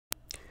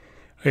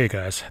Hey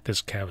guys, this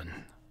is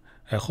Kevin.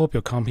 I hope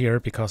you come here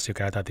because you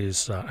got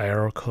this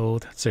error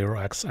code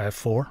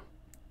 0xF4.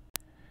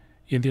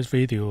 In this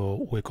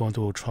video, we're going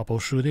to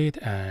troubleshoot it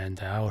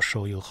and I'll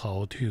show you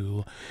how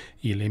to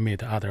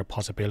eliminate other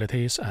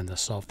possibilities and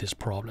solve this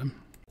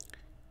problem.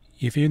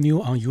 If you're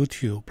new on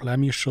YouTube, let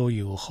me show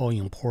you how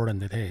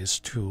important it is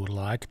to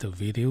like the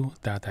video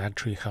that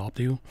actually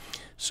helped you.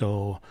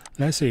 So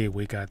let's say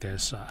we got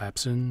this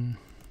Epson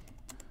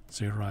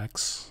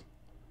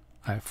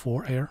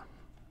 0xF4 error.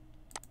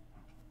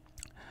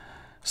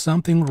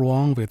 Something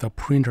wrong with the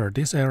printer.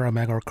 This error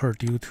may occur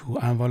due to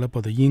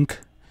unavailable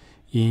ink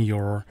in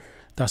your.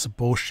 That's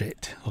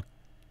bullshit.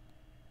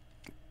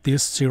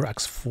 This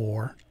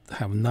 0x4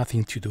 have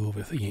nothing to do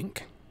with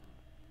ink.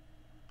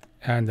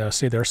 And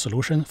see their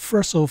solution.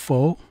 First of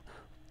all,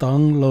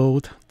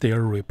 download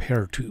their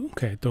repair tool.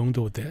 Okay, don't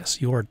do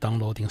this. You are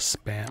downloading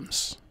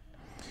spams.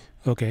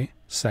 Okay.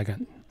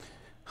 Second,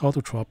 how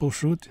to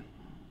troubleshoot.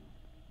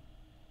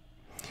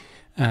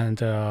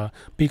 And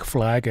big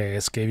flag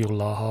is give you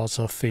lots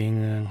of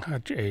things.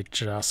 It's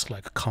just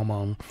like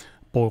common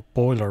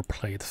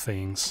boilerplate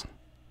things.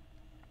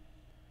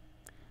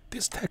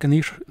 This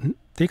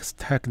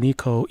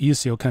technical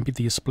issue can be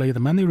displayed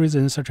many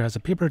reasons such as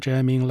paper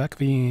jamming, lack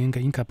of ink,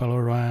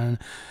 incapable run,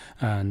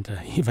 and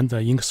even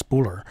the ink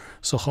spooler.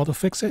 So how to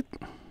fix it?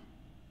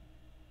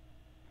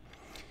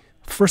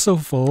 First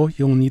of all,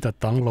 you'll need to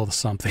download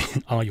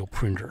something on your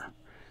printer.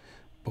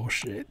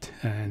 Bullshit,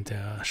 and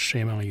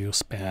shame on you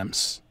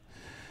spams.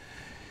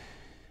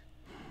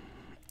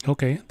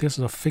 Okay, this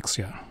is a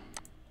fixia.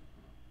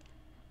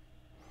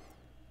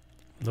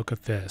 Look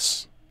at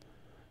this.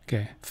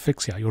 Okay,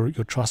 fixia,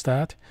 you trust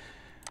that?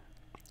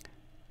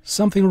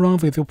 Something wrong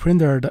with your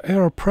printer. The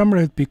error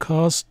primarily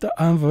because the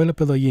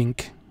unavailable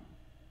ink.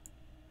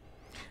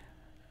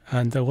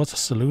 And what's the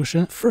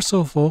solution? First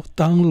of all,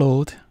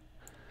 download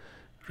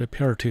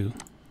repair tool.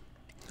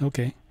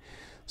 Okay,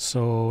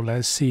 so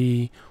let's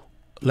see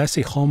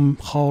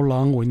how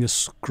long we need to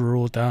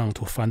scroll down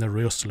to find the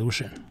real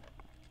solution.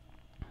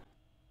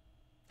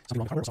 Something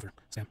wrong with hardware software,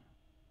 Sam.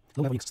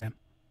 Low level ink, Sam.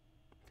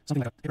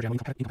 Something like a paper jam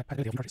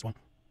incompatibility of cartridge, wrong.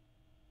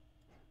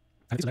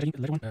 And this is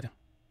legend one.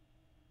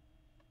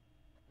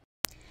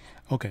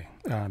 Okay,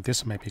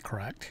 this may be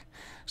correct.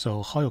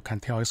 So how you can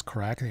tell it's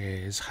correct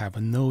is have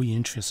no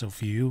interest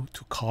of you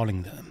to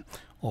calling them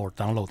or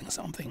downloading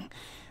something.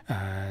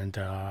 And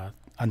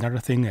another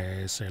thing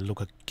is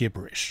look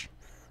gibberish.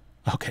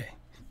 Okay.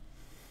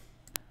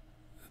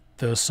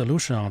 The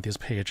solution on this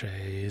page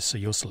is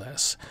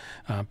useless.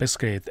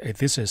 Basically,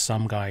 this is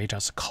some guy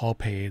just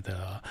copied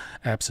the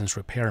Epson's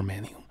repair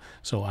menu.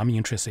 So I'm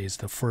interested in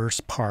the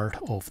first part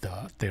of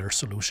their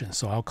solution.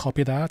 So I'll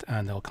copy that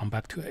and I'll come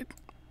back to it.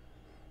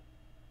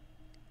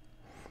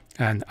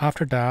 And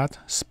after that,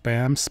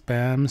 spam.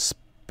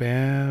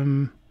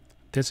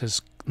 This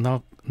is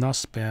not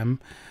spam,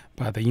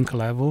 but the ink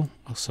level.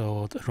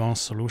 So the wrong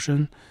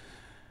solution.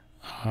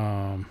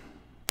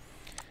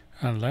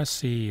 And let's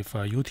see if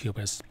YouTube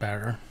is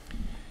better.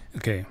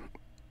 Okay,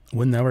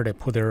 whenever they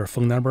put their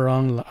phone number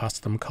on,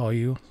 ask them call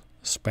you.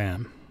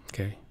 Spam.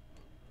 Okay.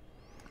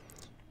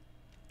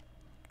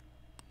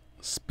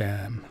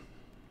 Spam.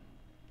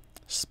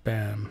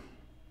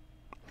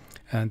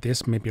 And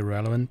this may be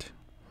relevant.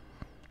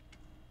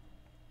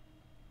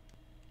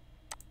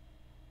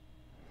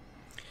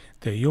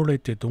 They usually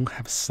don't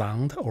have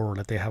sound, or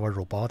they have a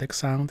robotic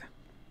sound.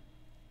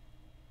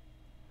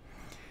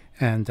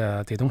 And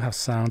they don't have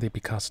sound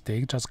because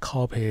they just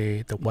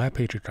copy the web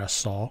page you just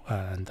saw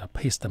and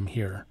paste them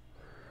here.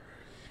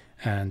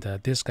 And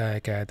this guy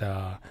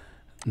got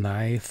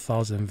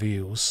 9,000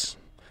 views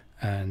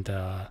and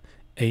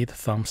 8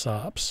 thumbs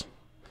ups.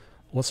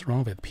 What's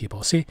wrong with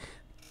people? See,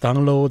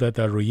 download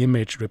the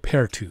reimage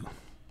repair tool.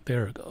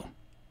 There we go.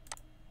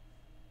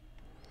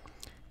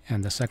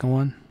 And the second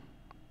one,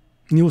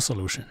 new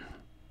solution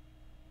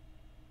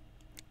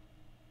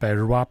by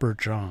Robert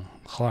John.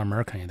 How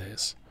American it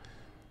is.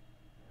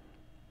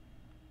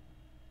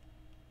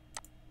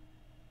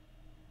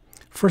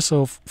 First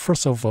of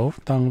all,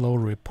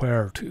 download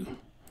repair tool.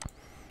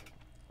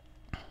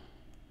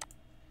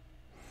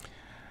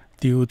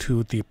 Due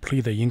to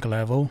deplete the ink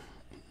level,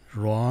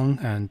 wrong,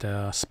 and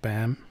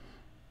spam.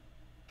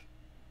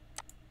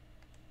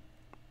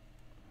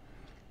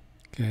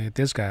 Okay,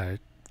 this guy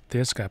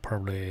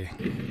probably,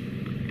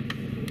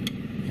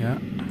 yeah,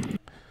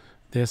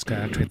 this guy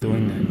actually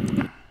doing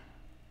it.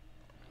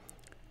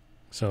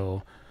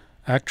 So,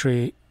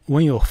 actually,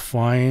 when you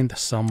find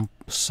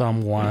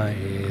someone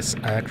is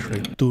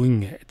actually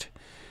doing it,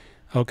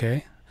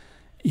 okay,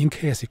 in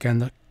case you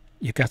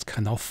guys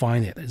cannot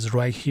find it, it's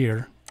right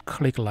here.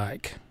 Click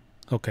like,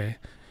 okay,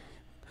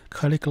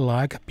 click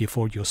like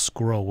before you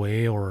scroll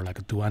away or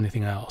like do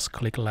anything else.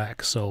 Click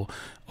like, so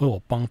it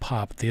will bump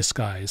up this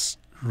guy's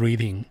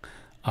reading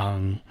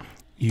on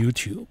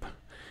YouTube.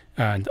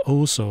 And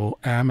also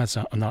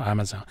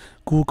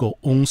Google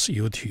owns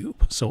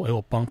YouTube, so it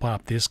will bump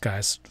up this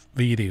guy's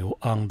video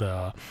on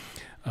the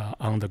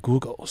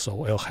Google,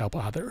 so it'll help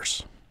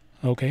others.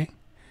 Okay.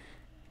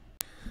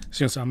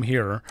 Since I'm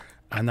here,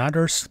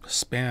 Another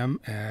spam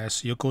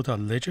is you go to a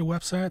legit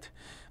website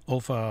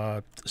of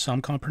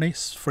some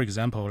companies. For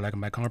example, like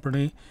my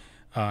company,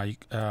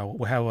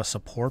 we have a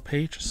support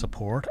page,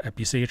 support at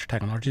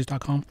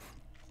bchtechnologies.com.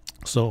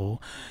 So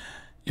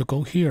you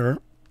go here,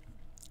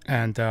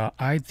 and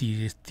I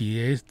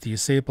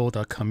disabled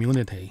the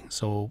community,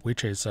 so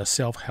which is a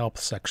self-help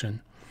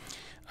section,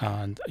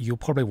 and you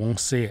probably won't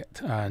see it.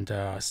 And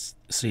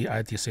see,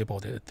 I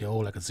disabled it. They're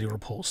all like 0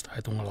 post. I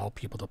don't allow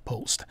people to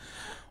post.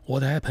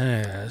 What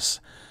happened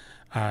is,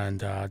 and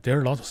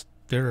there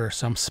are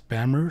some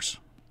spammers.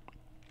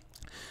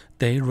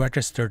 They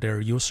register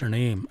their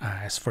username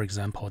as, for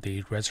example,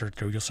 they register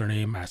their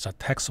username as a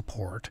tech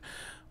support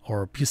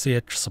or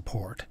BCH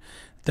support.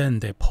 Then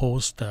they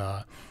post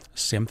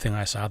same thing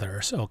as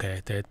others.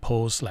 Okay, they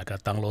post like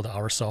download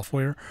our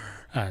software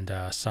and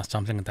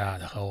something like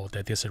that. Oh,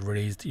 that this is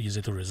really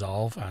easy to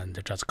resolve, and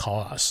just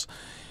call us.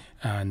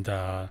 And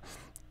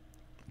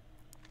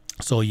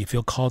so if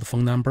you call the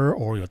phone number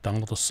or you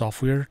download the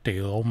software, they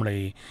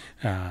normally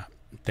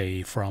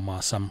they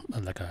from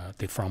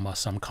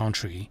some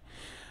country.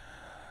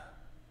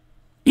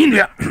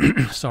 India.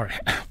 Sorry,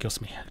 excuse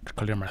me,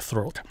 clear my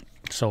throat.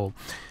 So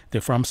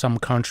they're from some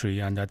country,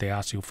 and they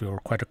ask you for your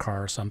credit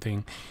card or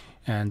something.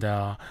 And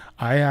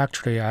I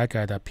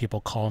get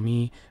people call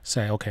me,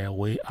 say, okay,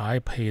 I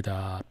paid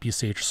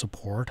BCH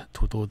support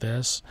to do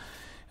this.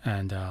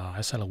 And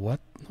I said,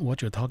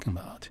 what you're talking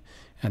about?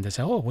 And they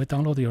say, oh, we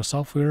downloaded your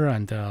software,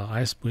 and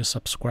we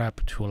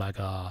subscribe to like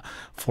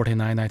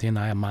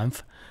 $49.99 a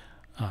month.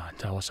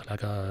 And I was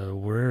like,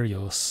 where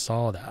you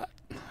saw that?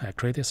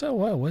 Actually, they said,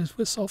 well,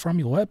 we saw from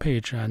your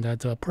webpage, and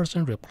the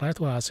person replied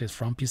to us is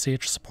from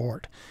BCH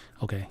support.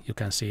 Okay, you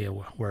can see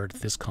where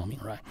this is coming,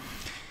 right?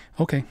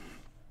 Okay.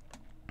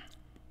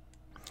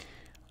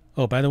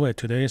 Oh, by the way,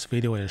 today's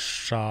video is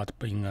shot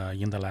in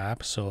the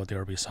lab, so there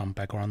will be some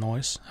background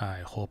noise. I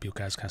hope you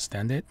guys can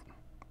stand it.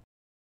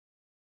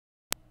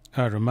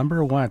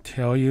 Remember when I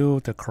tell you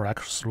the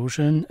correct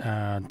solution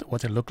and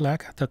what it look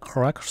like? The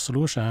correct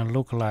solution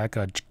look like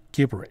a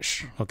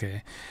gibberish.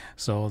 Okay,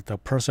 so the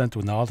person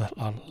do not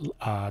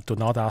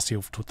ask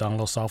you to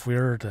download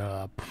software.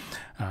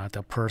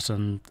 The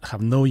person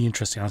have no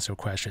interest in answer your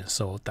question.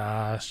 So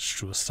that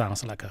should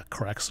sound like a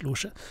correct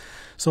solution.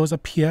 So it's a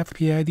PF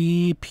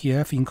PID,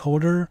 PF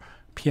encoder,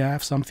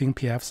 PF something,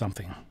 PF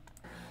something,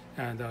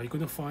 and you're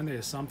going to find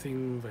it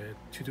something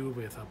to do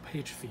with a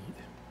page feed,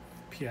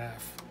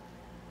 PF.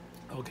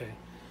 Okay,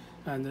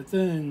 and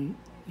then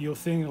you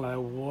think like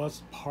what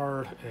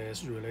part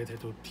is related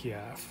to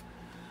TF,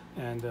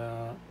 and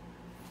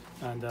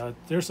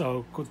there's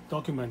a good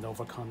document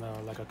of a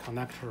like a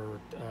connector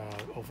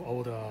of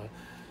all the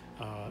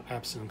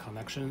Epson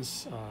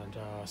connections, and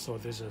so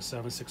this is a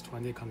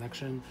 7620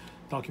 connection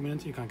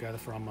document you can get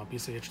from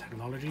BCH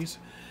Technologies,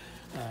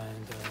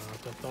 and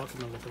the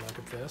document looks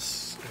like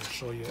this. It'll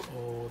show you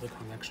all the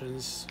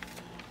connections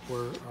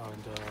were,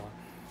 and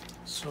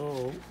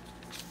so.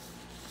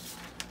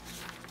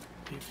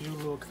 If you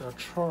look at the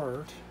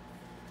chart,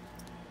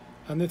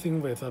 anything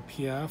with a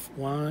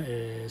PF1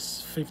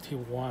 is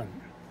 51.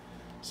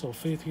 So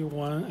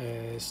 51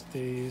 is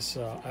this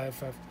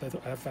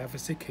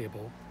FFC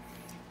cable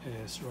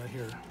is right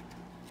here.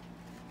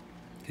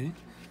 Okay,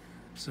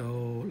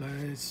 so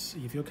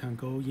if you can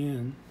go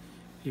in,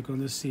 you're going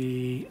to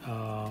see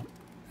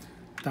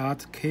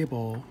that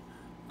cable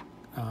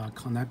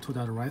connect to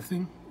that right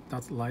thing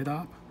that light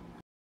up.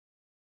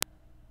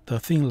 The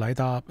thing light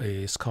up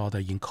is called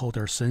the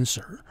encoder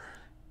sensor,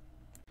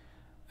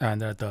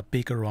 and the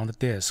big round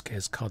disk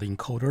is called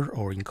encoder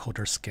or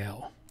encoder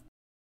scale.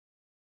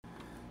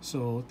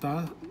 So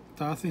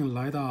that thing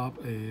light up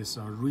is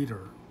a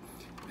reader.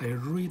 It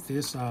read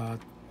this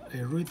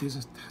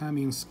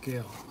timing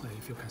scale.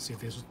 If you can see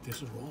this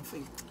is wrong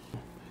thing.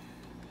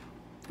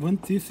 When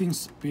this thing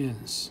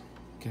spins,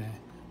 okay,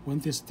 when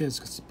this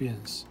disk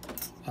spins,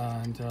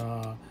 and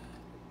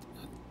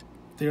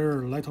there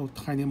are little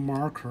tiny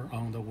marker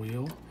on the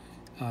wheel,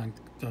 and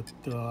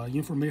the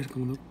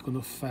information going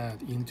to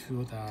feed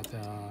into that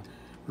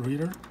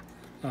reader,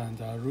 and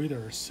the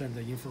reader send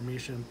the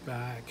information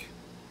back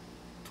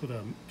to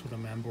the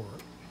main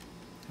board.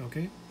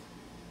 Okay,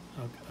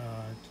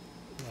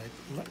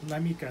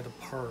 let me get the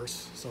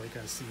parts so you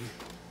can see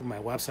my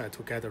website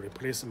to get a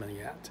replacement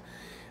yet.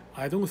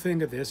 I don't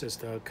think this is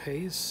the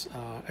case.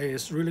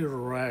 It's really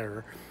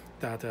rare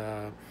that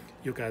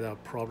you get a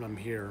problem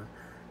here.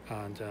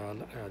 And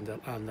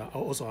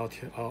also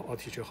I'll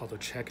teach you how to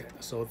check it.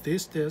 So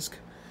this disk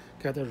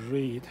got a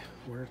read.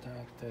 Where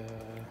that?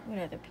 What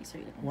other piece are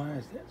you looking for? One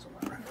is this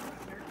one.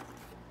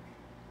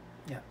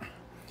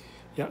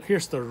 Yeah.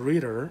 Here's the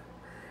reader.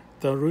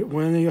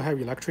 When you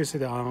have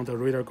electricity on, the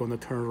reader going to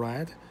turn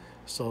red.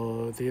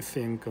 So this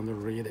thing going to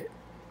read it.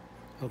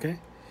 Okay.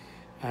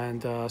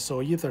 And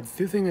so either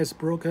this thing is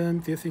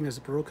broken,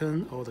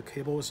 or the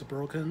cable is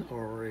broken,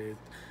 or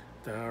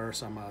there are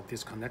some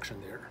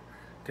disconnection there.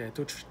 Okay,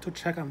 to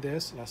check on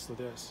this, let's do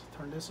this.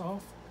 Turn this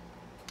off.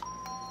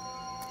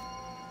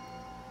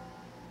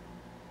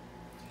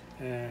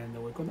 And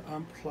we're going to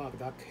unplug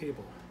that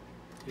cable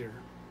here.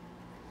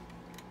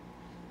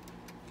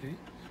 Okay,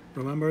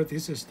 remember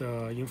this is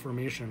the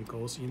information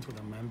goes into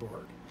the main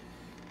board.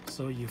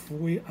 So if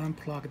we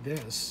unplug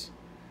this,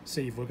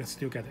 see if we can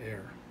still get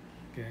error.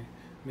 Okay,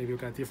 maybe we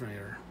got different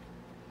error.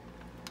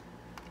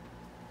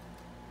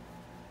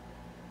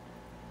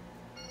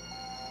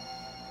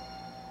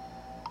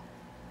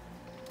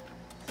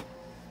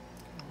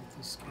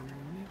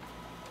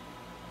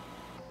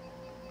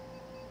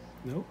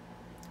 Nope.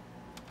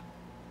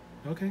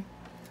 Okay,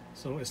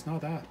 so it's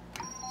not that.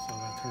 So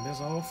I turn this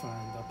off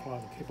and apply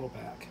the cable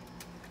back.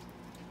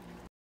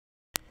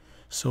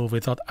 So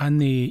without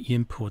any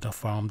input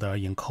from the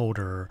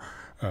encoder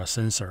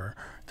sensor,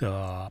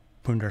 the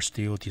printer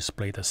still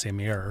display the same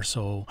error.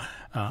 So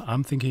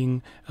I'm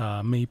thinking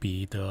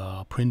maybe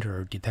the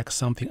printer detects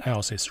something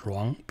else is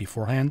wrong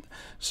beforehand.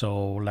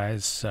 So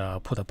let's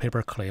put a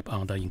paper clip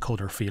on the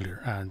encoder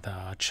failure and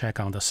check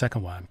on the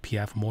second one,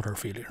 PF motor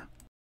failure.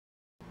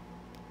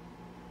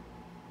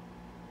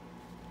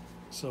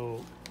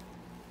 So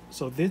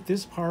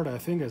this part I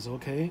think is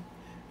okay.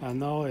 And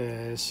now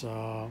is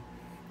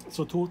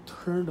so to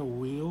turn the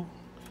wheel,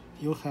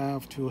 you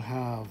have to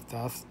have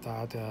that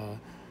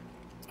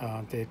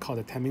they call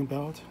the timing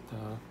belt,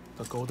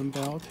 the golden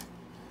belt.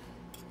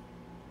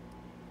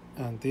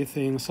 And this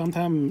thing,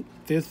 sometimes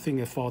this thing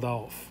is fall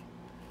off.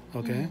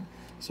 Okay,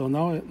 so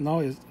now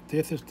is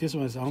this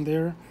one is on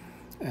there,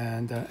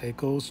 and it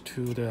goes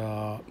to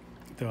the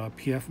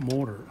PF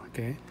motor.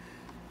 Okay.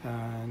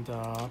 And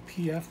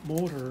PF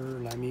motor,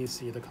 let me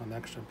see the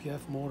connection.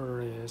 PF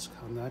motor is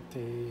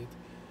connected.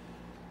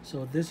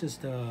 So this is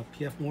the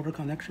PF motor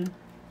connection.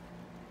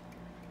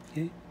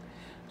 Okay,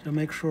 so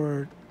make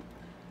sure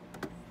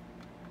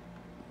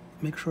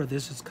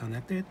this is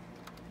connected.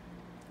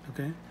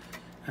 Okay,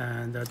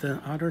 and then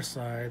other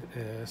side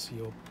is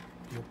you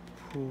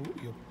pull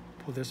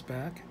this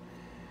back,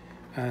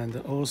 and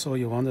also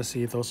you want to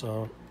see those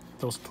two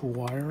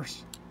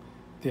wires.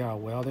 They are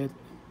welded.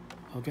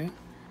 Okay.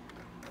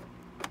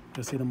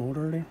 You see the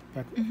motor there,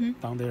 back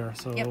down there.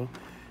 So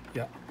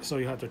yeah, so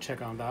you have to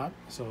check on that.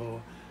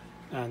 So,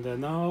 and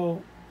now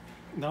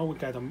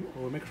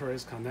we'll make sure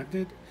it's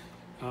connected.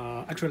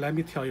 Actually, let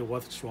me tell you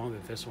what's wrong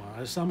with this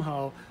one.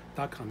 Somehow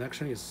that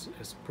connection is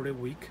pretty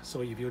weak.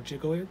 So if you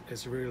jiggle it,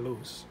 it's really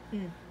loose.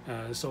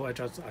 So I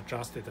just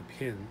adjusted the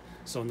pin.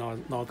 So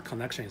now the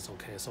connection is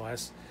okay. So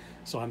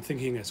I'm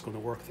thinking it's going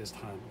to work this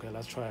time. Okay,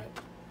 let's try it.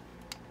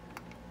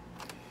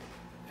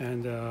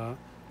 And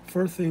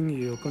first thing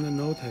you're going to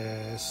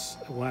notice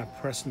when I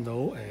press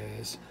no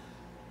is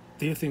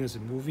this thing is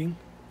moving.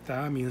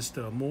 That means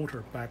the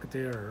motor back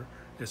there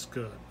is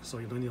good. So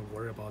you don't need to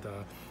worry about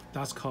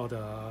that's called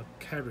a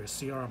carriage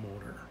CR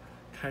motor,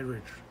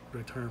 carriage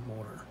return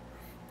motor.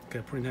 Okay,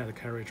 printhead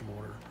carriage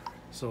motor.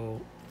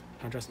 So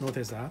I just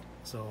noticed that.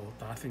 So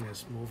that thing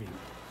is moving.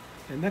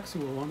 And next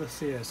we want to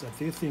see is that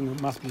this thing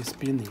must be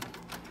spinning.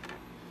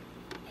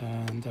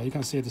 And you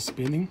can see it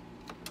spinning.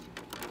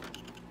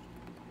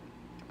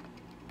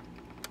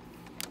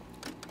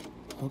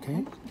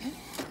 Okay.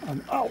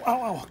 And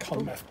ow,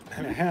 caught my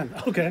hand.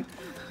 Okay.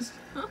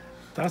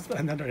 That's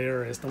another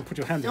error is don't put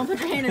your hand in. Don't put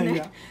your hand in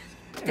there.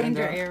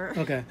 Danger error.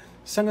 Okay.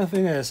 Second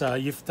thing is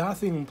if that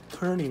thing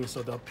turning,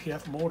 so the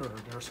PF motor,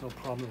 there's no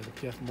problem with the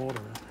PF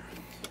motor.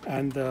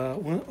 And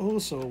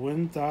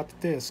when that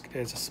disc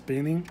is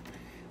spinning,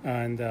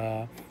 and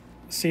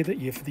see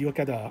that if you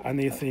get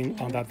anything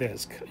on that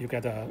disc, you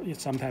get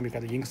sometimes you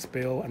get ink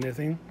spill,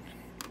 anything,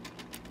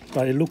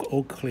 but it look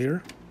all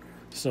clear.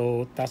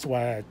 So that's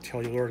why I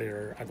tell you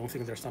earlier, I don't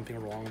think there's something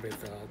wrong with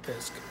the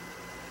disc.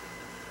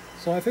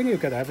 So I think you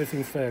get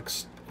everything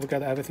fixed. We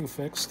got everything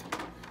fixed.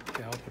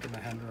 Okay, I'll put my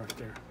hand right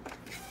there.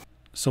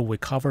 So we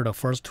covered the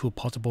first two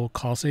possible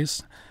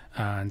causes,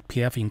 and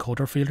PF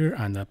encoder failure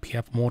and the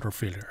PF motor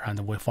failure,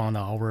 and we found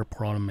our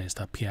problem is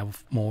the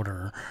PF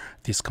motor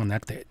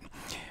disconnected.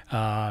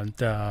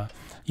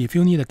 If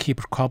you need to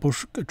keep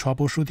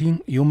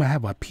troubleshooting, you may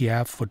have a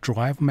PF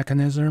drive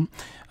mechanism,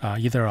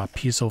 either a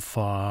piece of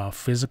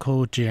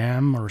physical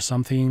jam or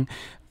something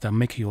that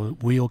make your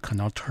wheel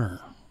cannot turn.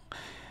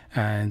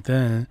 And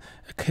then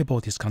cable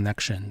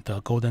disconnection, the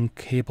golden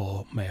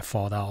cable may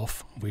fall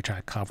off, which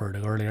I covered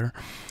earlier.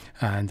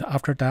 And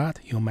after that,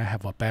 you may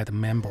have a bad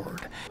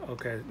mainboard.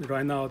 Okay,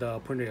 right now the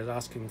printer is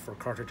asking for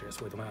cartridges.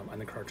 We don't have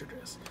any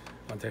cartridges.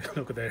 And take a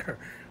look there.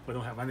 We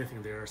don't have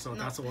anything there, so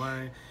that's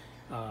why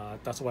I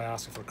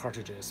asked for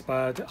cartridges.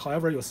 But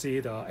however, you see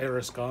the error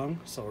is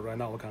gone. So right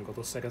now we can go to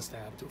the second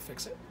step to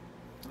fix it.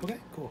 Okay,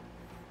 cool.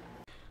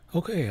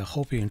 Okay, I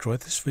hope you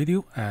enjoyed this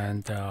video,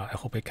 and I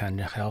hope it can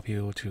help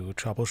you to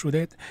troubleshoot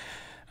it.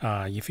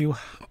 If you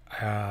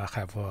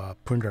have a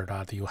printer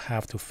that you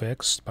have to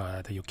fix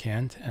but you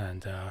can't,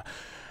 and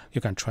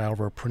you can try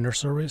our printer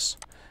service,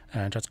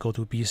 and just go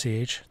to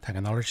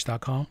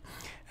bchtechnology.com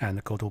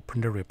and go to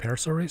printer repair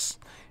service,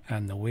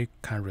 and we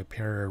can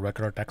repair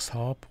regular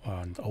desktop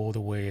and all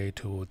the way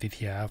to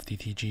DTF,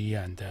 DTG,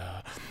 and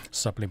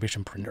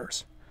sublimation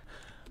printers.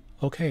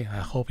 Okay, I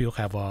hope you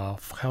have a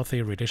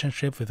healthy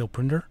relationship with your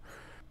printer.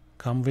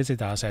 Come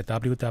visit us at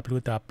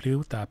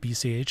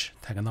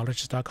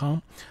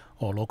www.bchtechnologies.com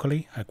or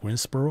locally at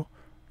Greensboro,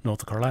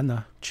 North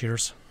Carolina.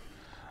 Cheers.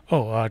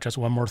 Oh, just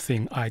one more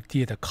thing. I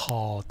did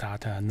call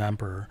that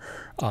number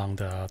on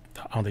the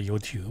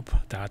YouTube,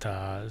 that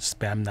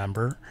spam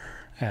number,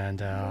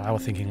 and I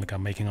was thinking like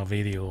making a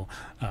video.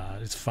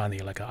 It's funny,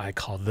 like I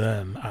call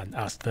them and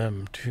ask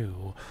them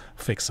to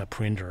fix a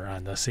printer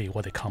and see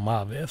what they come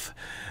up with.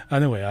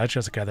 Anyway, I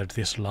just gathered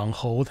this long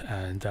hold,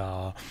 and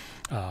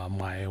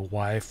my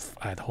wife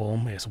at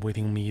home is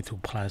waiting me to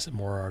plant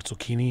more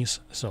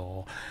zucchinis,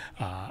 so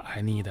I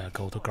need to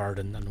go to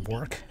garden and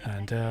work,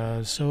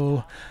 and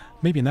so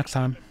maybe next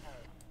time.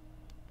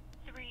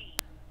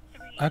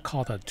 I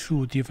called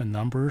two different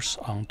numbers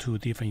on two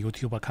different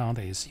YouTube accounts.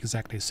 It's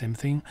exactly the same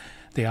thing.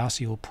 They ask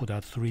you to put a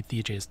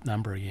 3-digit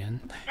number in,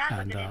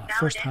 and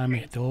first time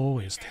it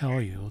always tell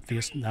you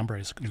this number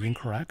is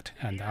incorrect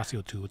and ask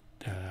you to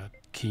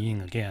key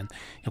in again.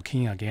 You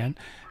key in again,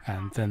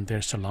 and then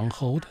there's a long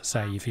hold.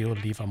 Say if you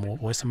leave a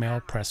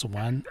voicemail, press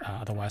 1.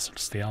 Otherwise,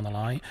 stay on the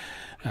line.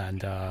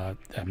 And I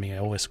mean,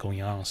 always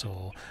going on.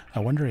 So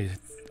I wonder if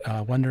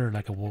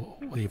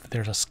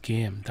there's a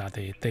scheme that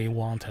they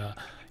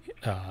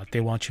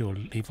want you to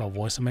leave a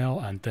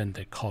voicemail and then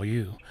they call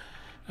you.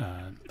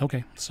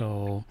 Okay,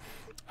 so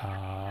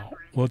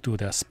we'll do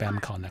the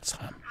spam call next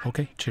time.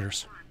 Okay,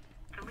 cheers.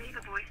 To leave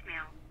a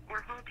voicemail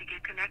or hold to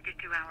get connected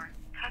to our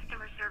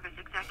customer service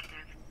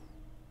executive.